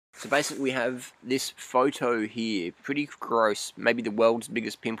So basically we have this photo here, pretty gross, maybe the world's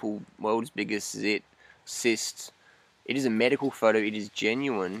biggest pimple, world's biggest ZIT cyst. It is a medical photo, it is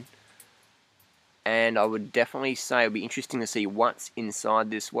genuine, and I would definitely say it would be interesting to see what's inside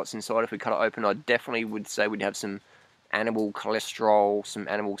this, what's inside. If we cut it open, I definitely would say we'd have some animal cholesterol, some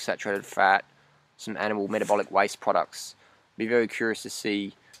animal saturated fat, some animal metabolic waste products. Be very curious to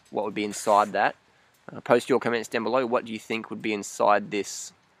see what would be inside that. Post your comments down below. What do you think would be inside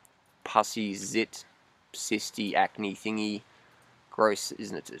this pussy, zit, cysty, acne thingy? Gross,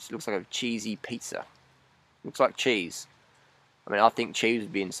 isn't it? It looks like a cheesy pizza. Looks like cheese. I mean, I think cheese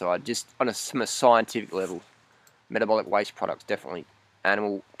would be inside, just on a scientific level. Metabolic waste products, definitely.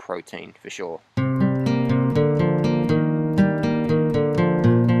 Animal protein, for sure.